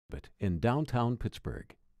in downtown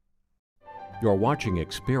Pittsburgh. You're watching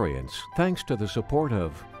Experience thanks to the support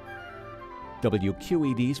of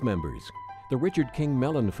WQED's members, the Richard King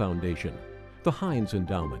Mellon Foundation, the Heinz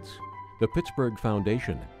Endowments, the Pittsburgh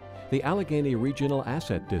Foundation, the Allegheny Regional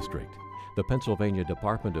Asset District, the Pennsylvania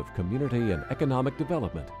Department of Community and Economic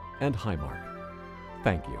Development, and Highmark.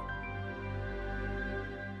 Thank you.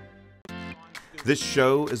 This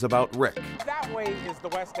show is about Rick. That way is the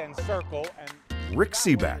West End Circle. And Rick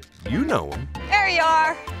Sebak, you know him. There you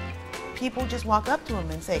are. People just walk up to him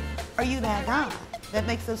and say, "Are you that guy that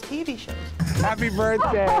makes those TV shows?" happy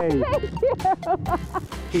birthday.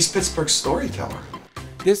 He's Pittsburgh's storyteller.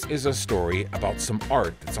 This is a story about some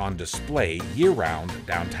art that's on display year-round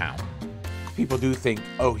downtown. People do think,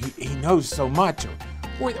 oh, he knows so much,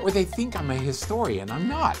 or they think I'm a historian. I'm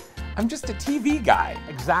not. I'm just a TV guy.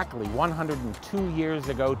 Exactly 102 years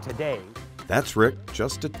ago today. That's Rick,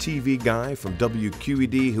 just a TV guy from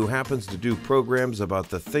WQED who happens to do programs about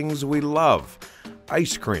the things we love.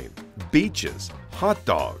 Ice cream, beaches, hot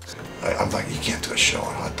dogs. I'm like, you can't do a show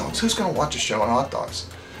on hot dogs. Who's going to watch a show on hot dogs?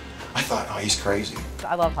 I thought, oh, he's crazy.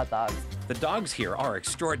 I love hot dogs. The dogs here are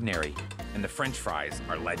extraordinary, and the French fries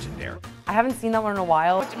are legendary. I haven't seen that one in a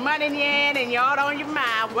while. Put your money in your hand and you're on your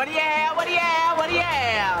mind. What do you have? What do you have? What do you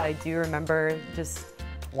have? I do remember just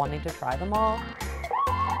wanting to try them all.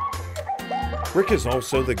 Rick is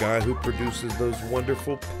also the guy who produces those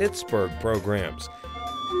wonderful Pittsburgh programs.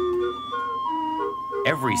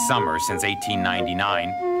 Every summer since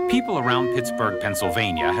 1899, people around Pittsburgh,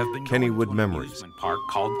 Pennsylvania have been Kennywood going to an memories. amusement park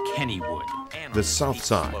called Kennywood. The South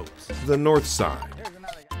Side, the North Side.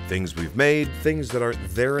 Things we've made, things that aren't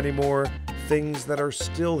there anymore, things that are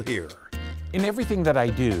still here. In everything that I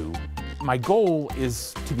do, my goal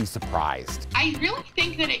is to be surprised. I really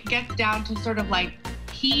think that it gets down to sort of like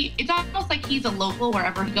it's almost like he's a local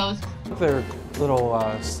wherever he goes. They're little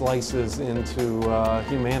slices into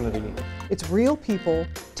humanity. It's real people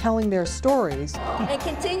telling their stories. And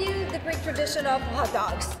continue the great tradition of hot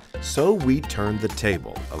dogs. So we turned the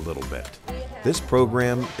table a little bit. This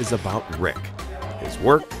program is about Rick, his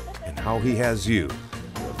work, and how he has you,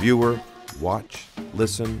 the viewer, watch,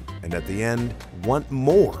 listen, and at the end, want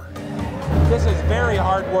more. This is very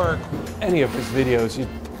hard work. Any of his videos, you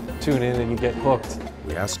tune in and you get hooked.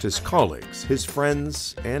 We asked his colleagues, his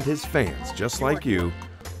friends, and his fans, just like you,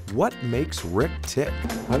 what makes Rick tick?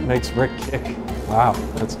 What makes Rick kick? Wow,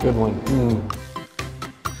 that's a good one.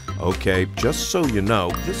 Okay, just so you know,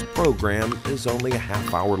 this program is only a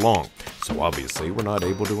half hour long. So obviously we're not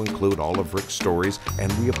able to include all of Rick's stories,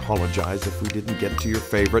 and we apologize if we didn't get to your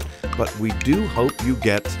favorite, but we do hope you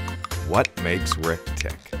get what makes Rick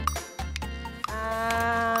tick.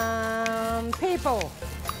 People.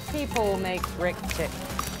 People makes Rick tick.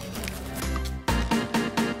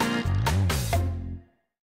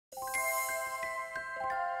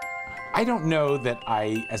 I don't know that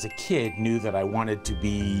I, as a kid, knew that I wanted to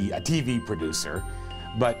be a TV producer,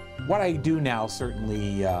 but what I do now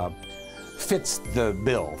certainly fits the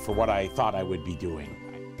bill for what I thought I would be doing.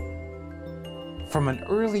 From an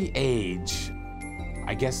early age,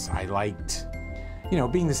 I guess I liked,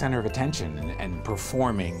 being the center of attention and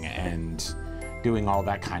performing and doing all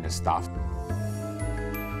that kind of stuff.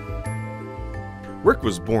 Rick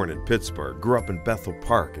was born in Pittsburgh, grew up in Bethel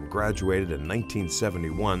Park, and graduated in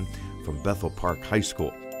 1971 from Bethel Park High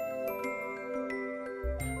School.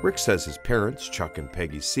 Rick says his parents, Chuck and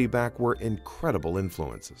Peggy Sebak, were incredible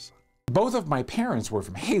influences. Both of my parents were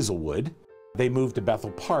from Hazelwood. They moved to Bethel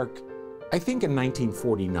Park, I think in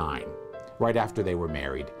 1949, right after they were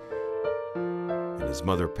married. And his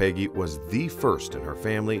mother, Peggy, was the first in her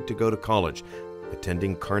family to go to college,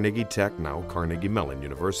 attending Carnegie Tech, now Carnegie Mellon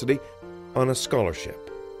University, on a scholarship.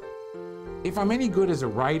 If I'm any good as a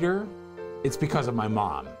writer, it's because of my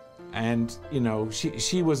mom. And,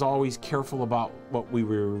 she was always careful about what we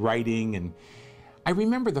were writing. And I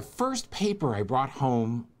remember the first paper I brought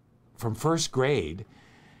home from first grade,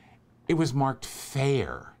 it was marked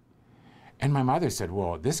fair. And my mother said,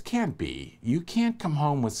 well, this can't be. You can't come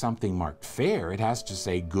home with something marked fair. It has to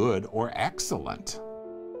say good or excellent.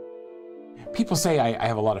 People say I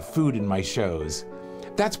have a lot of food in my shows.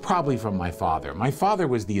 That's probably from my father. My father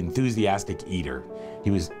was the enthusiastic eater.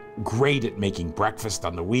 He was great at making breakfast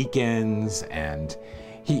on the weekends, and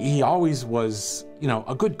he always was,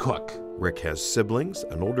 a good cook. Rick has siblings,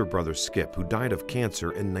 an older brother, Skip, who died of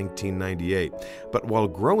cancer in 1998. But while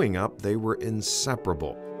growing up, they were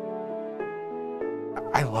inseparable.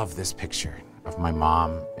 I love this picture of my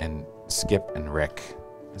mom and Skip and Rick.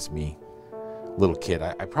 That's me little kid.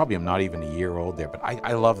 I probably am not even a year old there, but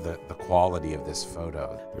I love the quality of this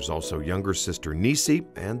photo. There's also younger sister Nisi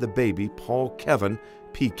and the baby Paul Kevin,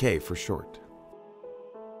 PK for short.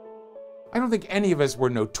 I don't think any of us were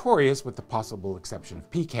notorious, with the possible exception of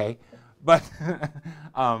PK, but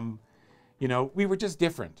you know, we were just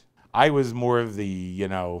different. I was more of the, you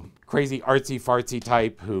know, crazy artsy-fartsy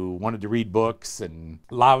type who wanted to read books and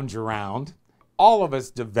lounge around. All of us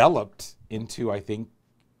developed into, I think,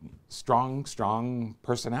 strong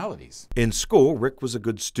personalities. In school, Rick was a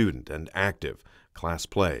good student and active. Class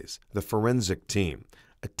plays, the forensic team,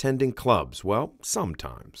 attending clubs, well,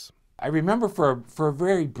 sometimes. I remember for a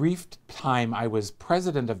very brief time I was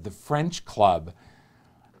president of the French club,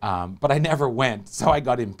 but I never went, so I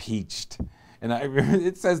got impeached. And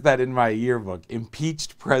it says that in my yearbook,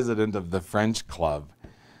 impeached president of the French club,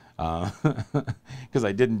 because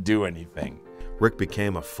I didn't do anything. Rick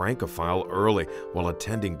became a Francophile early. While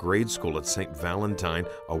attending grade school at St. Valentine,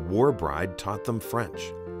 a war bride taught them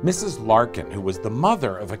French. Mrs. Larkin, who was the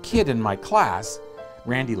mother of a kid in my class,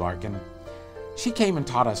 Randy Larkin, she came and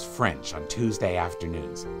taught us French on Tuesday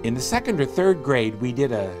afternoons. In the 2nd or 3rd grade, we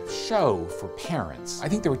did a show for parents. I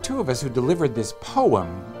think there were 2 of us who delivered this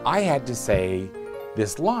poem. I had to say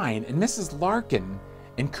this line, and Mrs. Larkin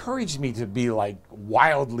encouraged me to be like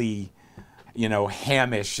wildly, you know,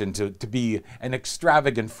 Hamish, and to be an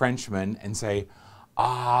extravagant Frenchman and say,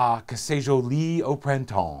 "Ah, que c'est joli au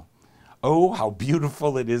printemps." Oh, how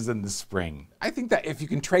beautiful it is in the spring. I think that if you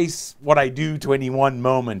can trace what I do to any one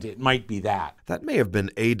moment, it might be that. That may have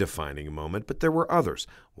been a defining moment, but there were others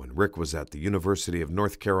when Rick was at the University of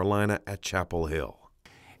North Carolina at Chapel Hill.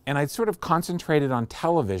 And I'd sort of concentrated on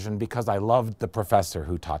television because I loved the professor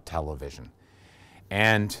who taught television.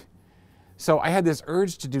 And so I had this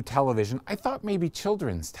urge to do television. I thought maybe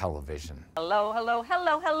children's television. Hello, hello,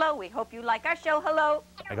 hello, hello. We hope you like our show. Hello.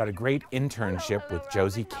 I got a great internship with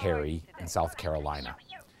Josie Carey in South Carolina.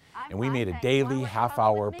 And we made a daily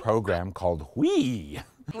half-hour program called Whee!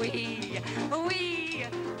 Wee, wee,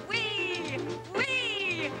 wee,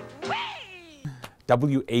 wee, wee.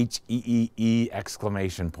 WHEEE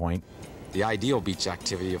exclamation point. The ideal beach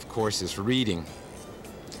activity, of course, is reading.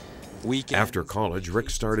 After college, Rick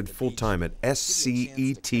started full-time at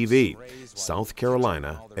SCE-TV, South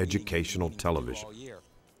Carolina Educational Television.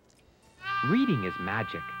 Reading is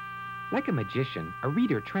magic. Like a magician, a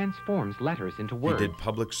reader transforms letters into words. He did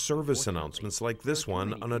public service announcements like this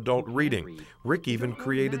one on adult reading. Rick even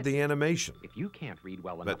created the animation. If you can't read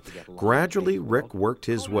well enough But to get gradually, Rick worked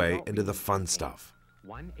his way into the fun stuff.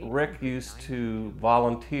 Rick used to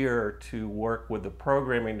volunteer to work with the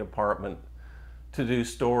programming department to do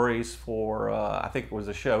stories for, I think it was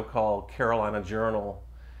a show called Carolina Journal.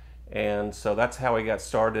 And so that's how he got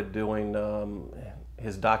started doing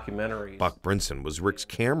his documentaries. Buck Brinson was Rick's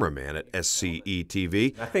cameraman at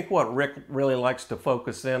SCE-TV. I think what Rick really likes to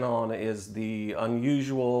focus in on is the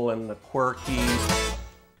unusual and the quirky.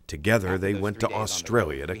 Together, they went to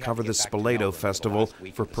Australia to cover the Spoleto Festival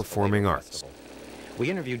for Performing Arts. We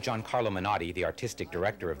interviewed Giancarlo Menotti, the artistic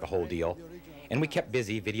director of the whole deal, and we kept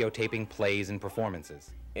busy videotaping plays and performances.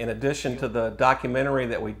 In addition to the documentary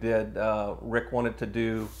that we did, Rick wanted to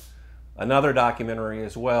do another documentary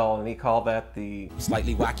as well, and he called that the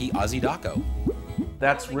Slightly Wacky Aussie Doco.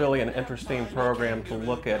 That's really an interesting program to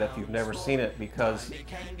look at if you've never seen it, because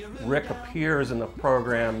Rick appears in the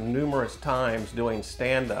program numerous times doing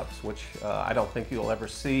stand-ups, which I don't think you'll ever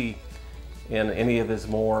see in any of his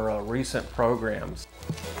more recent programs.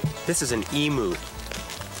 This is an emu.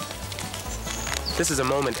 This is a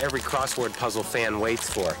moment every crossword puzzle fan waits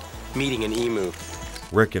for, meeting an emu.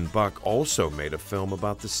 Rick and Buck also made a film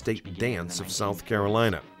about the state dance of South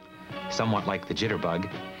Carolina. Somewhat like the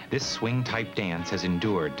jitterbug, this swing-type dance has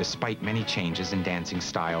endured despite many changes in dancing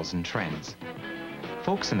styles and trends.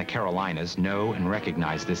 Folks in the Carolinas know and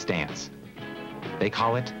recognize this dance. They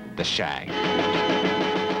call it the shag.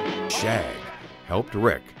 Shag helped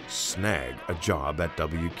Rick snag a job at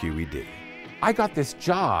WQED. I got this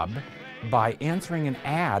job by answering an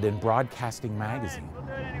ad in Broadcasting Magazine.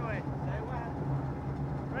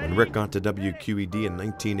 When Rick got to WQED in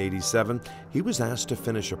 1987, he was asked to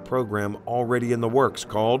finish a program already in the works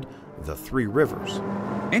called The Three Rivers.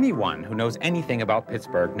 Anyone who knows anything about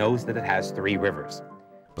Pittsburgh knows that it has 3 rivers.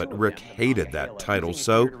 But Rick hated that title,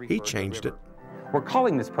 so he changed it. We're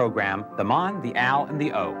calling this program the Mon, the Al, and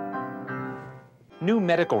the O. New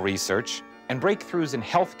medical research and breakthroughs in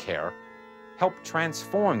healthcare help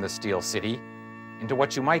transform the Steel City into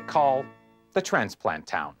what you might call the transplant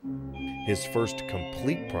town. His first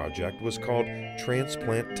complete project was called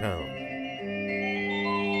Transplant Town.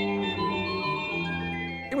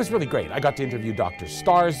 It was really great. I got to interview Dr.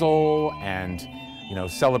 Starzl and,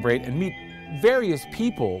 celebrate and meet various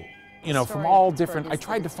people, from all different. I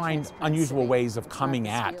tried to find unusual ways of coming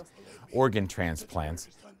at organ transplants.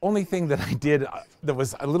 Only thing that I did that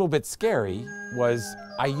was a little bit scary was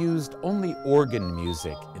I used only organ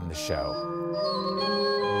music in the show.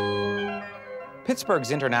 Pittsburgh's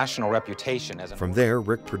international reputation as From there,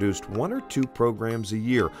 Rick produced 1 or 2 programs a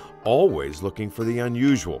year, always looking for the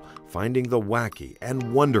unusual, finding the wacky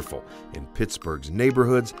and wonderful in Pittsburgh's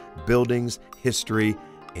neighborhoods, buildings, history,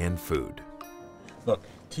 and food. Look,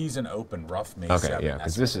 tease and open, rough May 7th. Okay, yeah,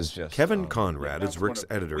 because this is just... Kevin Conrad is Rick's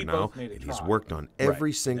editor now, and he's worked on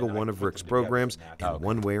every single one of Rick's programs in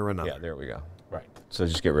one way or another. Yeah, there we go. Right. So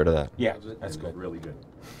just get rid of that. Yeah, that's good. Really good.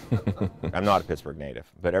 I'm not a Pittsburgh native,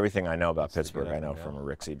 but everything I know about Pittsburgh I know from a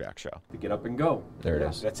Rick Sebak show. To get up and go. There it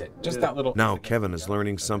is. That's it. Just that little... Now Kevin is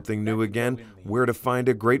learning something new again, where to find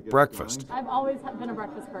a great breakfast. I've always been a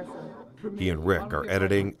breakfast person. He and Rick are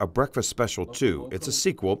editing a Breakfast Special 2. It's a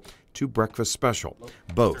sequel to Breakfast Special.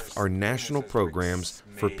 Both are national programs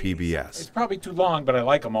for PBS. It's probably too long, but I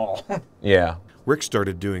like them all. Yeah. Rick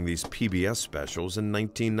started doing these PBS specials in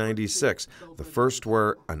 1996. The first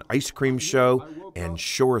were An Ice Cream Show and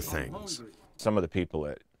Sure Things. Some of the people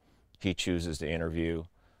that he chooses to interview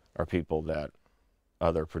are people that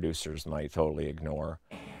other producers might totally ignore.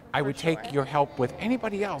 I would take your help with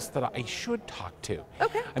anybody else that I should talk to.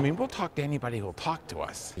 Okay. I mean, we'll talk to anybody who'll talk to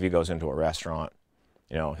us. If he goes into a restaurant,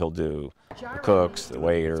 he'll do the cooks, the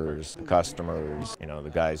waiters, the customers,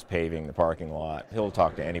 the guys paving the parking lot. He'll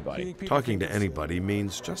talk to anybody. Talking to anybody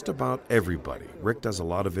means just about everybody. Rick does a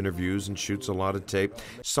lot of interviews and shoots a lot of tape,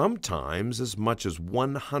 sometimes as much as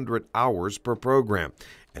 100 hours per program.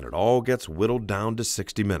 And it all gets whittled down to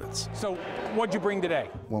 60 minutes. So, what'd you bring today?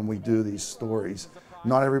 When we do these stories,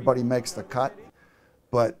 not everybody makes the cut,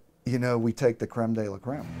 but, we take the creme de la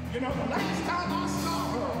creme.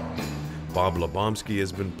 Bob Lebomsky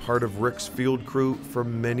has been part of Rick's field crew for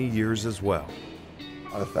many years as well.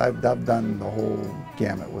 I've done the whole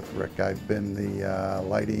gamut with Rick. I've been the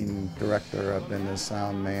lighting director, I've been the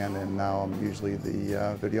sound man, and now I'm usually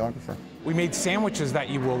the videographer. We made sandwiches that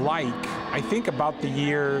you will like, I think about the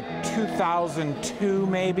year 2002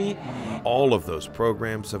 maybe. All of those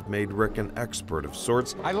programs have made Rick an expert of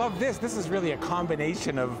sorts. I love this. This is really a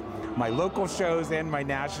combination of my local shows and my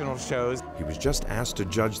national shows. He was just asked to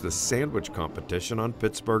judge the sandwich competition on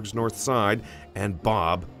Pittsburgh's North Side, and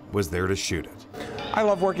Bob was there to shoot it. I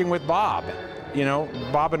love working with Bob.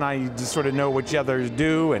 Bob and I just sort of know what each other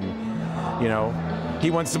do, and, he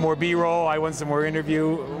wants some more B-roll, I want some more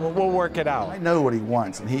interview. We'll work it out. I know what he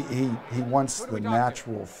wants, and he wants the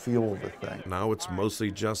natural feel of the thing. Now it's mostly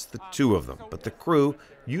just the two of them, but the crew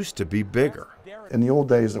used to be bigger. In the old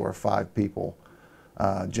days, there were 5 people.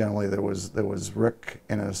 Generally, there was Rick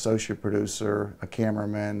and an associate producer, a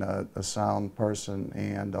cameraman, a sound person,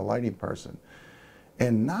 and a lighting person.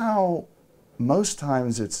 And now, most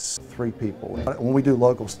times it's 3 people. When we do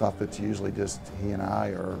local stuff, it's usually just he and I,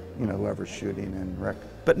 or whoever's shooting, and Rick.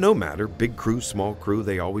 But no matter, big crew, small crew,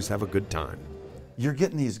 they always have a good time. You're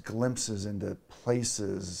getting these glimpses into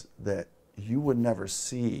places that you would never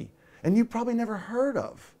see, and you probably never heard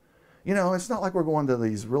of. It's not like we're going to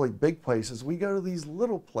these really big places. We go to these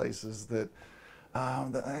little places that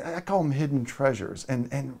I call them hidden treasures.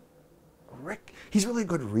 And Rick, he's really a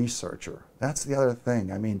good researcher. That's the other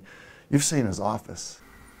thing. I mean, you've seen his office.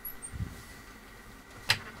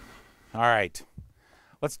 All right,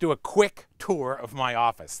 let's do a quick tour of my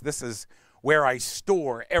office. This is where I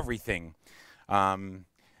store everything.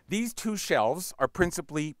 These 2 shelves are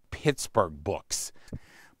principally Pittsburgh books.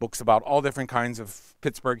 Books about all different kinds of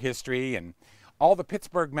Pittsburgh history, and all the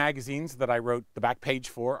Pittsburgh magazines that I wrote the back page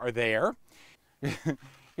for are there.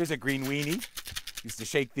 Here's a green weenie. Used to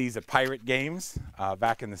shake these at pirate games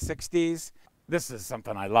back in the 60s. This is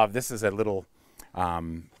something I love. This is a little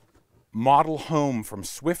model home from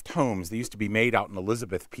Swift Homes. They used to be made out in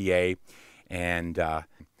Elizabeth, PA, and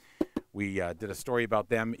we did a story about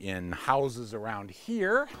them in houses around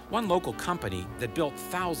here. One local company that built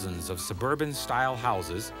thousands of suburban-style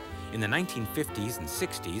houses in the 1950s and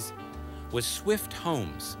 60s was Swift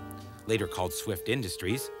Homes, later called Swift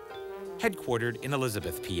Industries, headquartered in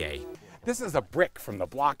Elizabeth, PA. This is a brick from the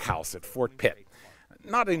block house at Fort Pitt.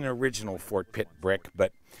 Not an original Fort Pitt brick,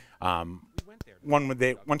 but one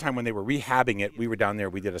time when they were rehabbing it, we were down there,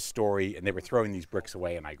 we did a story, and they were throwing these bricks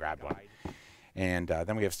away, and I grabbed one. And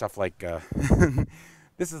then we have stuff like,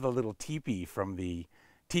 this is the little teepee from the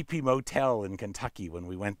Teepee Motel in Kentucky when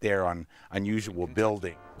we went there on Unusual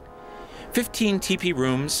Building. 15 teepee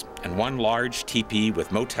rooms and 1 large teepee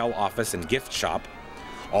with motel office and gift shop,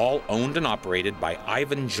 all owned and operated by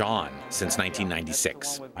Ivan John since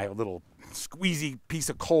 1996. I have a little squeezy piece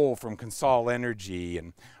of coal from Consol Energy,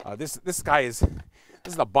 and this guy is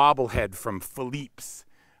the bobblehead from Philippe's,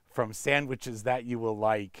 from Sandwiches That You Will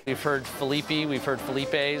Like. We've heard Felipe, we've heard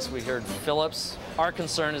Felipe's, we heard Phillips. Our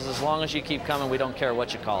concern is as long as you keep coming, we don't care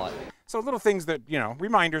what you call it. So little things that, you know,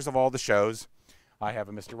 reminders of all the shows. I have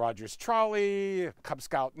a Mr. Rogers trolley, a Cub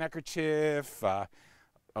Scout neckerchief.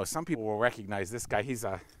 Oh, some people will recognize this guy. He's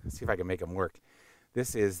let's see if I can make him work.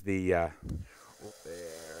 This is the, there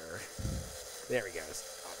he goes.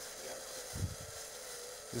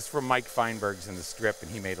 This is from Mike Feinberg's in the strip, and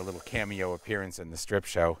he made a little cameo appearance in the strip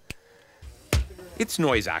show. It's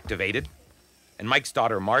noise activated, and Mike's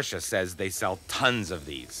daughter Marcia says they sell tons of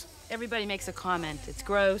these. Everybody makes a comment. It's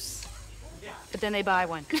gross, but then they buy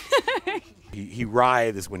one. He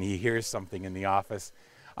writhes when he hears something in the office.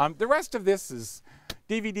 The rest of this is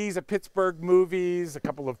DVDs of Pittsburgh movies, a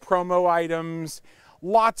couple of promo items,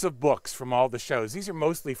 lots of books from all the shows. These are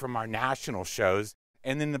mostly from our national shows.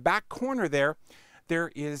 And in the back corner there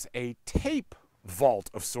is a tape vault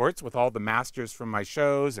of sorts with all the masters from my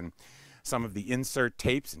shows and some of the insert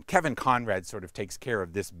tapes. And Kevin Conrad sort of takes care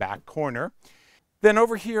of this back corner. Then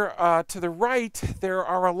over here to the right, there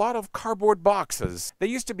are a lot of cardboard boxes. They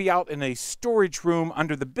used to be out in a storage room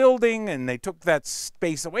under the building, and they took that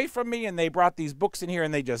space away from me, and they brought these books in here,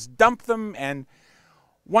 and they just dumped them. And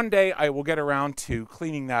one day I will get around to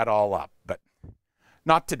cleaning that all up, but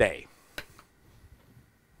not today.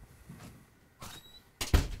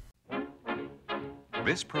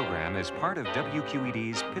 This program is part of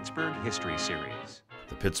WQED's Pittsburgh History Series.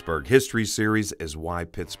 The Pittsburgh History Series is why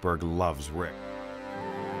Pittsburgh loves Rick.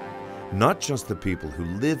 Not just the people who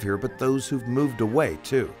live here, but those who've moved away,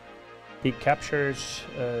 too. He captures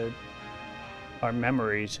our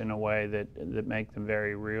memories in a way that make them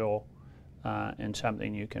very real and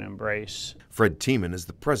something you can embrace. Fred Tiemann is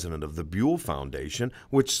the president of the Buell Foundation,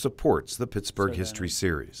 which supports the Pittsburgh History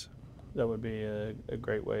Series. That would be a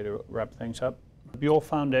great way to wrap things up. The Buell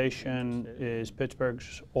Foundation is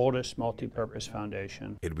Pittsburgh's oldest multi-purpose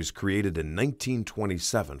foundation. It was created in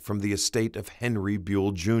 1927 from the estate of Henry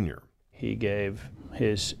Buell, Jr. He gave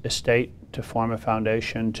his estate to form a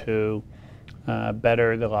foundation to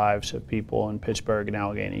better the lives of people in Pittsburgh and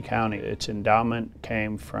Allegheny County. Its endowment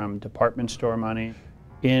came from department store money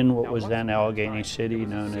in what was then Allegheny City,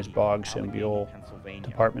 known as Boggs and Buell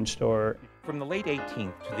Department Store. From the late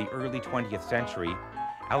 18th to the early 20th century,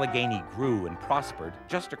 Allegheny grew and prospered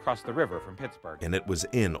just across the river from Pittsburgh. And it was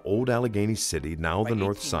in Old Allegheny City, now the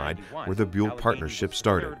North Side, where the Buell Partnership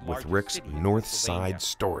started with Rick's North Side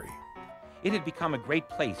Story. It had become a great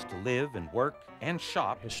place to live and work and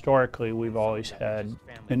shop. Historically, we've always had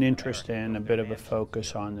an interest in, a bit of a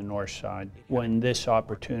focus on the North Side. When this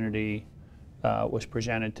opportunity was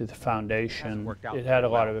presented to the foundation, it had a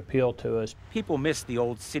lot of appeal to us. People miss the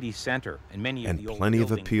old city center and many of the old plenty of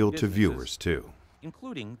buildings appeal and to businesses, viewers, too.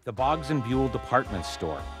 including the Boggs and Buell department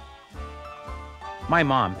store. My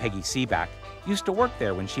mom, Peggy Sebak, used to work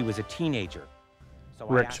there when she was a teenager. So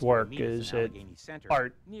Rick's work is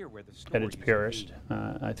art at its purest.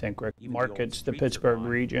 I think Rick markets the Pittsburgh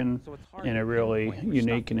region in a really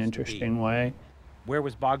unique and interesting way. Where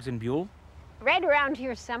was Boggs and Buell? Right around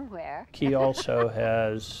here somewhere. He also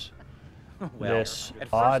has this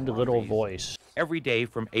odd little voice. Every day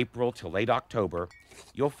from April till late October,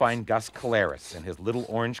 you'll find Gus Caleris in his little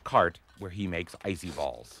orange cart where he makes icy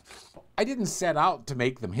balls. I didn't set out to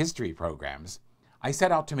make them history programs. I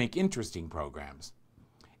set out to make interesting programs.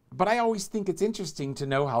 But I always think it's interesting to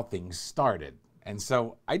know how things started. And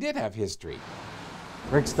so I did have history.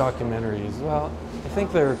 Rick's documentaries, well, I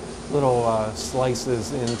think they're little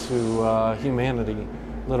slices into humanity,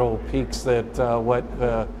 little peeks at what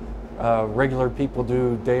regular people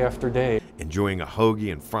do day after day. Enjoying a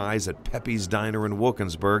hoagie and fries at Pepe's Diner in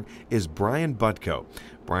Wilkinsburg is Brian Butko.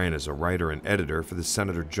 Brian is a writer and editor for the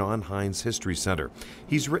Senator John Heinz History Center.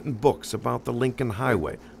 He's written books about the Lincoln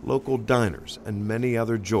Highway, local diners, and many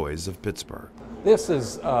other joys of Pittsburgh. This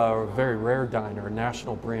is a very rare diner, a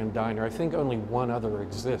national brand diner. I think only one other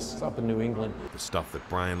exists up in New England. The stuff that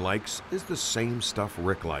Brian likes is the same stuff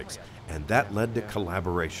Rick likes, and that led to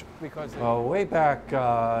collaboration. Way back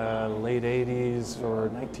late 80s or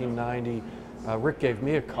 1990, Rick gave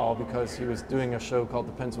me a call because he was doing a show called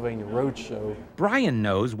the Pennsylvania Road Show. Brian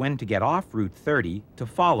knows when to get off Route 30 to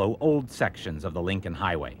follow old sections of the Lincoln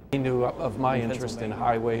Highway. He knew of my interest in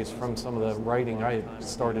highways from some of the writing I had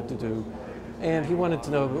started to do. And he wanted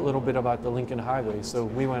to know a little bit about the Lincoln Highway, so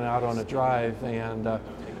we went out on a drive, and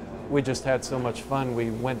we just had so much fun. We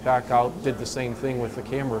went back out, did the same thing with the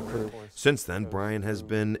camera crew. Since then, Brian has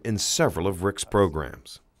been in several of Rick's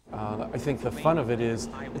programs. I think the fun of it is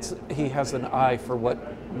he has an eye for what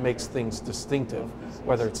makes things distinctive,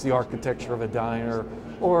 whether it's the architecture of a diner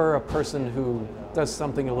or a person who does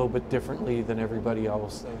something a little bit differently than everybody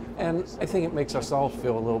else. And I think it makes us all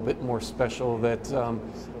feel a little bit more special that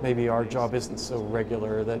maybe our job isn't so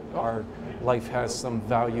regular, that our life has some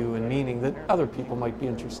value and meaning that other people might be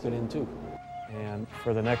interested in too. And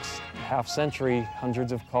for the next half century,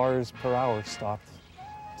 hundreds of cars per hour stopped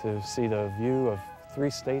to see the view of 3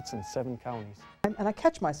 states and 7 counties. And I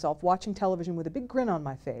catch myself watching television with a big grin on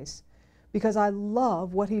my face because I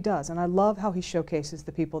love what he does and I love how he showcases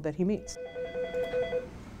the people that he meets.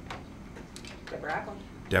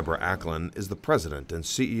 Deborah Acklin is the president and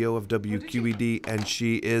CEO of WQED, and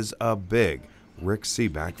she is a big Rick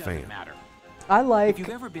Sebak fan. I like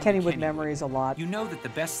Kennywood Memories a lot. You know that the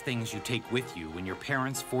best things you take with you when your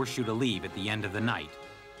parents force you to leave at the end of the night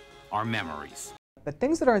are memories. But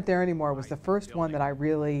Things That Aren't There Anymore was the first one that I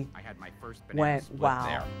really went,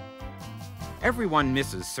 wow. Everyone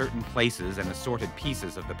misses certain places and assorted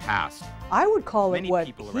pieces of the past. I would call it what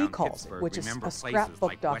he calls it, which is a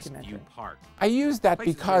scrapbook documentary. I used that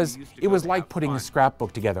because it was like putting a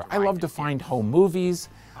scrapbook together. I love to find home movies.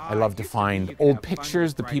 I love to find old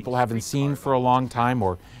pictures that people haven't seen for a long time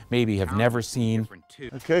or maybe have never seen.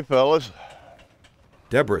 Okay, fellas.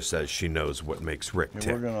 Deborah says she knows what makes Rick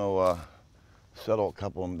tick. We're going to settle a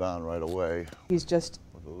couple of them down right away. He's just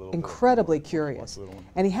incredibly curious.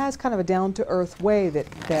 And he has kind of a down-to-earth way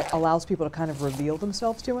that allows people to kind of reveal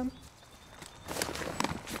themselves to him.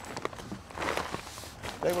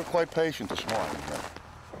 They were quite patient this morning.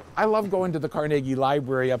 I love going to the Carnegie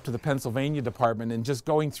Library up to the Pennsylvania department and just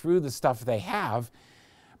going through the stuff they have,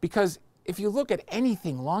 because if you look at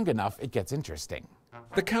anything long enough, it gets interesting.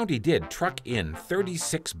 The county did truck in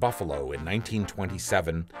 36 buffalo in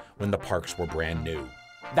 1927 when the parks were brand new.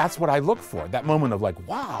 That's what I look for, that moment of like,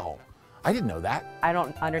 wow, I didn't know that. I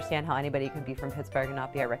don't understand how anybody could be from Pittsburgh and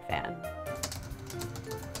not be a Rick fan.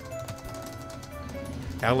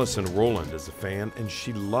 Allison Rowland is a fan, and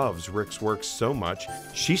she loves Rick's work so much,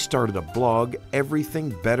 she started a blog,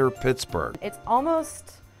 Everything Better Pittsburgh. It's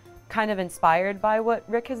almost kind of inspired by what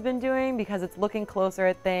Rick has been doing because it's looking closer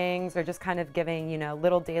at things or just kind of giving, you know,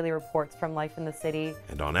 little daily reports from life in the city.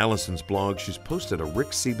 And on Allison's blog, she's posted a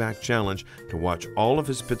Rick Sebak challenge to watch all of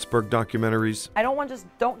his Pittsburgh documentaries. I don't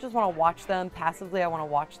just want to watch them passively, I want to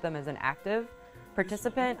watch them as an active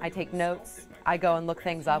participant. I take notes. I go and look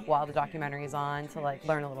things up while the documentary is on to like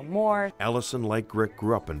learn a little more. Allison, like Rick,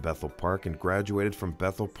 grew up in Bethel Park and graduated from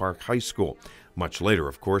Bethel Park High School. Much later,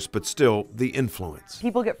 of course, but still the influence.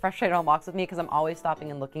 People get frustrated on walks with me because I'm always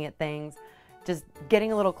stopping and looking at things, just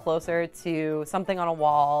getting a little closer to something on a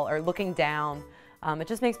wall or looking down. It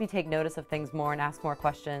just makes me take notice of things more and ask more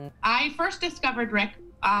questions. I first discovered Rick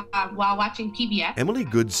while watching PBS. Emily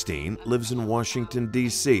Goodstein lives in Washington,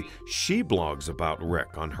 D.C. She blogs about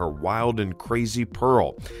Rick on her Wild and Crazy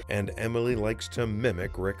Pearl, and Emily likes to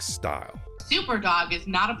mimic Rick's style. Superdog is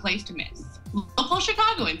not a place to miss. Local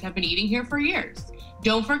Chicagoans have been eating here for years.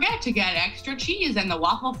 Don't forget to get extra cheese and the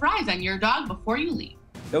waffle fries on your dog before you leave.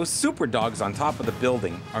 Those super dogs on top of the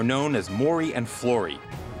building are known as Maury and Flory,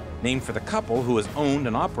 named for the couple who has owned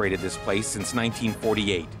and operated this place since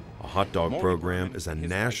 1948. A hot dog program is a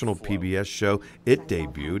national PBS show. It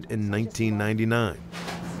debuted in 1999.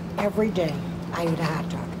 Every day I eat a hot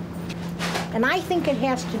dog. And I think it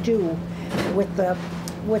has to do with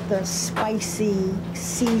the spicy,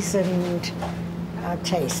 seasoned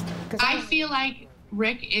taste. I feel like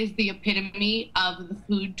Rick is the epitome of the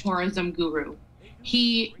food tourism guru.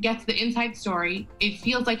 He gets the inside story. It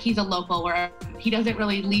feels like he's a local where he doesn't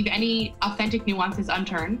really leave any authentic nuances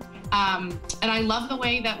unturned. And I love the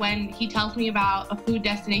way that when he tells me about a food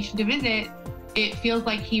destination to visit, it feels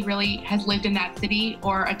like he really has lived in that city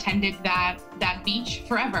or attended that beach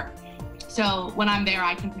forever. So when I'm there,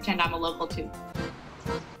 I can pretend I'm a local too.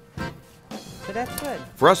 So that's good.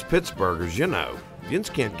 For us Pittsburghers, you know,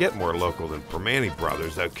 yins can't get more local than Permane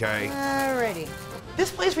Brothers, okay? Alrighty.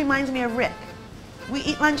 This place reminds me of Rick. We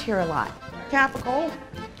eat lunch here a lot. Capital.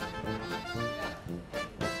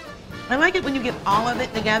 I like it when you get all of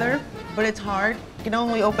it together, but it's hard. You can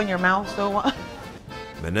only open your mouth so long.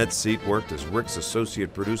 Manette Seat worked as Rick's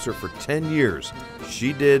associate producer for 10 years.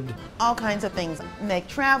 She did all kinds of things. Make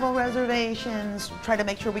travel reservations, try to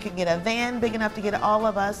make sure we could get a van big enough to get all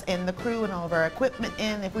of us and the crew and all of our equipment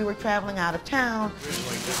in if we were traveling out of town.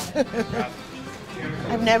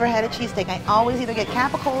 I've never had a cheesesteak. I always either get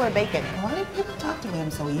capicola or bacon. Why do people talk to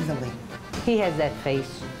him so easily? He has that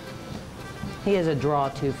face. He is a draw,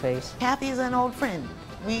 Two-Face. Kathy's an old friend.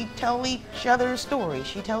 We tell each other stories.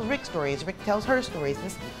 She tells Rick stories. Rick tells her stories.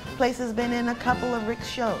 This place has been in a couple of Rick's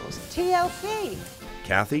shows. TLC.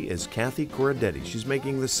 Kathy is Kathy Corradetti. She's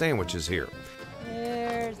making the sandwiches here.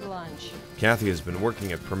 There's lunch. Kathy has been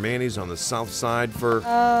working at Permanis on the south side for...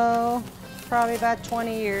 Oh, probably about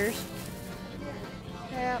 20 years.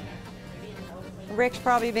 Yep. Rick's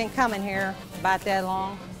probably been coming here about that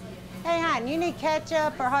long. Hey, hon, you need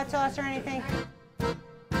ketchup or hot sauce or anything?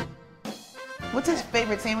 What's his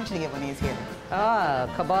favorite sandwich to get when he's here?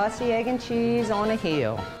 Kibasi, egg and cheese on a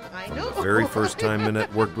hill. I know. The very first time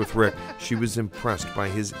Minette worked with Rick, she was impressed by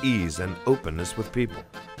his ease and openness with people.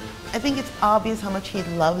 I think it's obvious how much he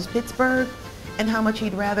loves Pittsburgh and how much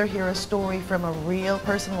he'd rather hear a story from a real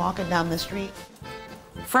person walking down the street.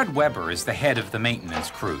 Fred Weber is the head of the maintenance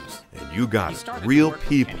crews. And you got it, real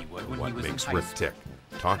people, what makes Rick tick.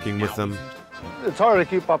 Talking with them. It's hard to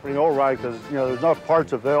keep up in the old ride because, you know, there's enough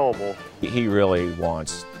parts available. He really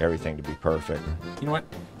wants everything to be perfect. You know what?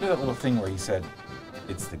 You know that little thing where he said,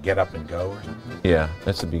 it's the get up and go or something? Yeah,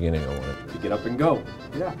 that's the beginning of one. The get up and go.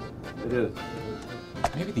 Yeah, it is.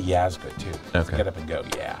 Maybe the yeah's good too. Okay. Get up and go,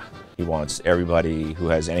 yeah. He wants everybody who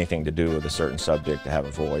has anything to do with a certain subject to have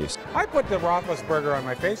a voice. I put the Roethlisberger on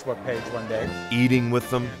my Facebook page one day. Eating with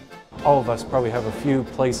them. All of us probably have a few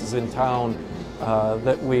places in town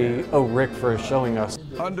that we owe Rick for showing us.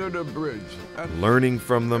 Under the bridge. And learning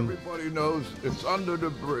from them. Everybody knows it's under the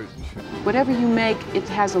bridge. Whatever you make, it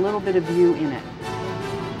has a little bit of you in it.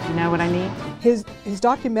 You know what I mean? His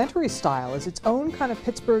documentary style is its own kind of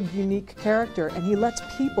Pittsburgh unique character, and he lets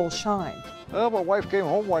people shine. Well, my wife came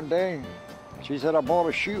home one day and she said, I bought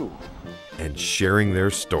a shoe. And sharing their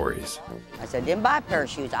stories. I said, didn't buy a pair of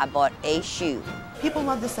shoes, I bought a shoe. People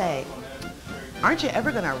love to say, aren't you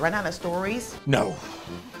ever going to run out of stories? No.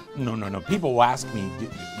 No. People will ask me, do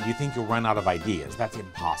you think you'll run out of ideas? That's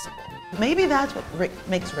impossible. Maybe that's what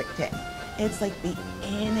makes Rick tick. It's like the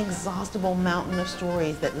inexhaustible mountain of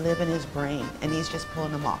stories that live in his brain, and he's just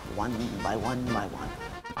pulling them off one by one by one.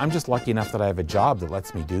 I'm just lucky enough that I have a job that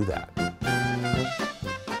lets me do that.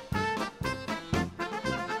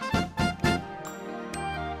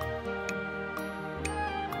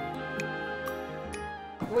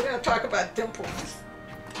 We're going to talk about dimples.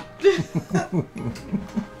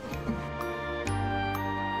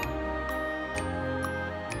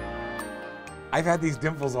 I've had these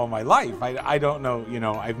dimples all my life. I don't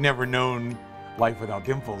know, I've never known life without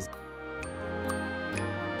dimples.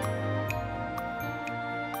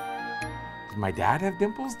 Did my dad have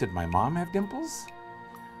dimples? Did my mom have dimples?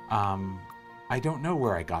 I don't know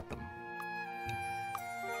where I got them.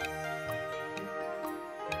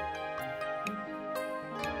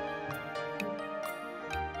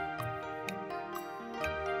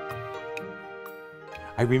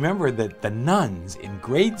 I remember that the nuns in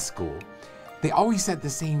grade school, they always said the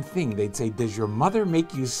same thing. They'd say, does your mother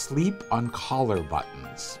make you sleep on collar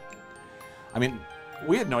buttons? I mean,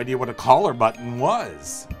 we had no idea what a collar button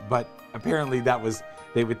was, but apparently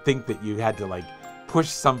they would think that you had to push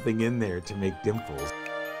something in there to make dimples.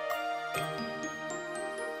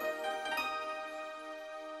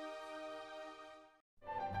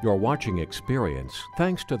 You're watching Experience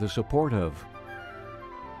thanks to the support of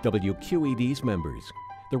WQED's members,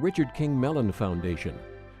 the Richard King Mellon Foundation,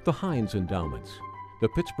 the Heinz Endowments, the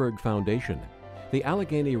Pittsburgh Foundation, the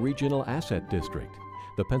Allegheny Regional Asset District,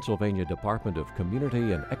 the Pennsylvania Department of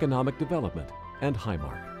Community and Economic Development, and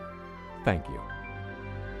Highmark. Thank you.